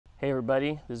Hey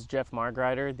everybody, this is Jeff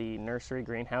Margreiter, the nursery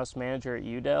greenhouse manager at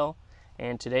Yew Dell,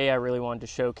 and today I really wanted to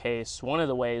showcase one of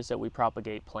the ways that we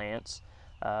propagate plants.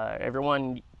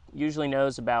 Everyone usually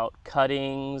knows about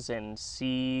cuttings and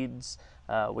seeds.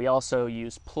 We also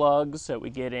use plugs that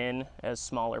we get in as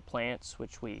smaller plants,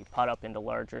 which we pot up into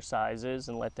larger sizes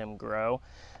and let them grow.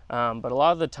 But a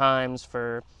lot of the times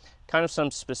for kind of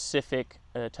some specific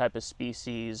type of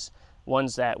species,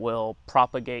 ones that will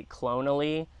propagate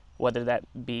clonally, whether that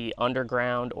be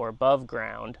underground or above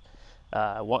ground,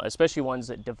 especially ones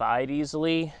that divide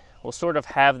easily, we'll sort of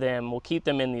have them, we'll keep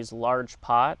them in these large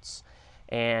pots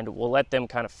and we'll let them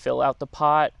kind of fill out the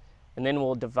pot, and then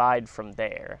we'll divide from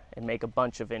there and make a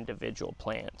bunch of individual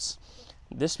plants.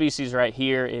 This species right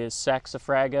here is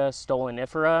Saxifraga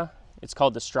stolonifera. It's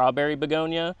called the Strawberry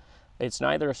Begonia. It's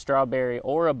neither a strawberry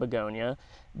or a begonia,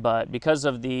 but because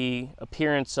of the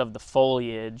appearance of the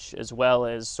foliage as well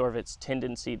as sort of its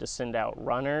tendency to send out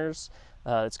runners,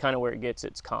 it's kind of where it gets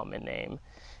its common name.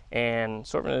 And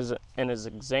sort of as an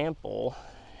example,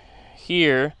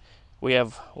 here we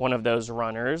have one of those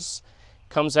runners.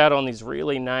 Comes out on these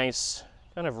really nice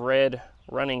kind of red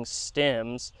running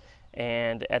stems,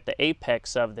 and at the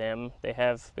apex of them they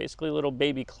have basically little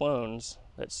baby clones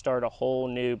that start a whole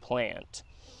new plant.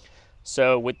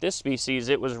 So with this species,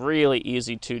 it was really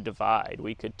easy to divide.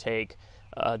 We could take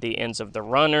the ends of the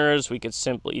runners, we could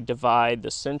simply divide the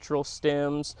central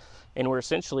stems, and we're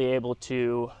essentially able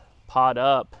to pot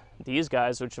up these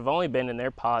guys, which have only been in their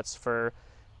pots for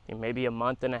maybe a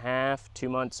month and a half, 2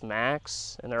 months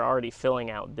max, and they're already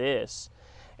filling out this.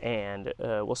 And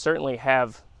we'll certainly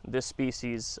have this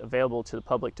species available to the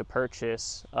public to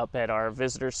purchase up at our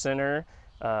visitor center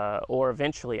or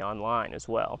eventually online as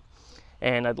well.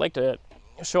 And I'd like to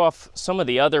show off some of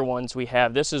the other ones we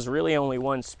have. This is really only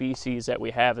one species that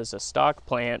we have as a stock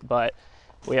plant, but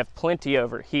we have plenty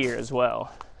over here as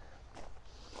well.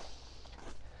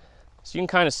 So you can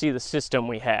kind of see the system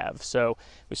we have. So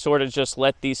we sort of just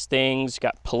let these things, you've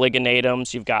got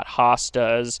polygonatums, you've got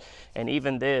hostas, and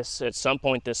even this, at some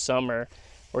point this summer,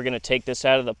 we're gonna take this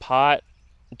out of the pot,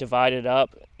 divide it up,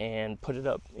 and put it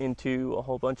up into a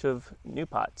whole bunch of new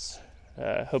pots.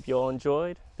 Hope you all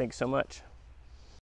enjoyed. Thanks so much.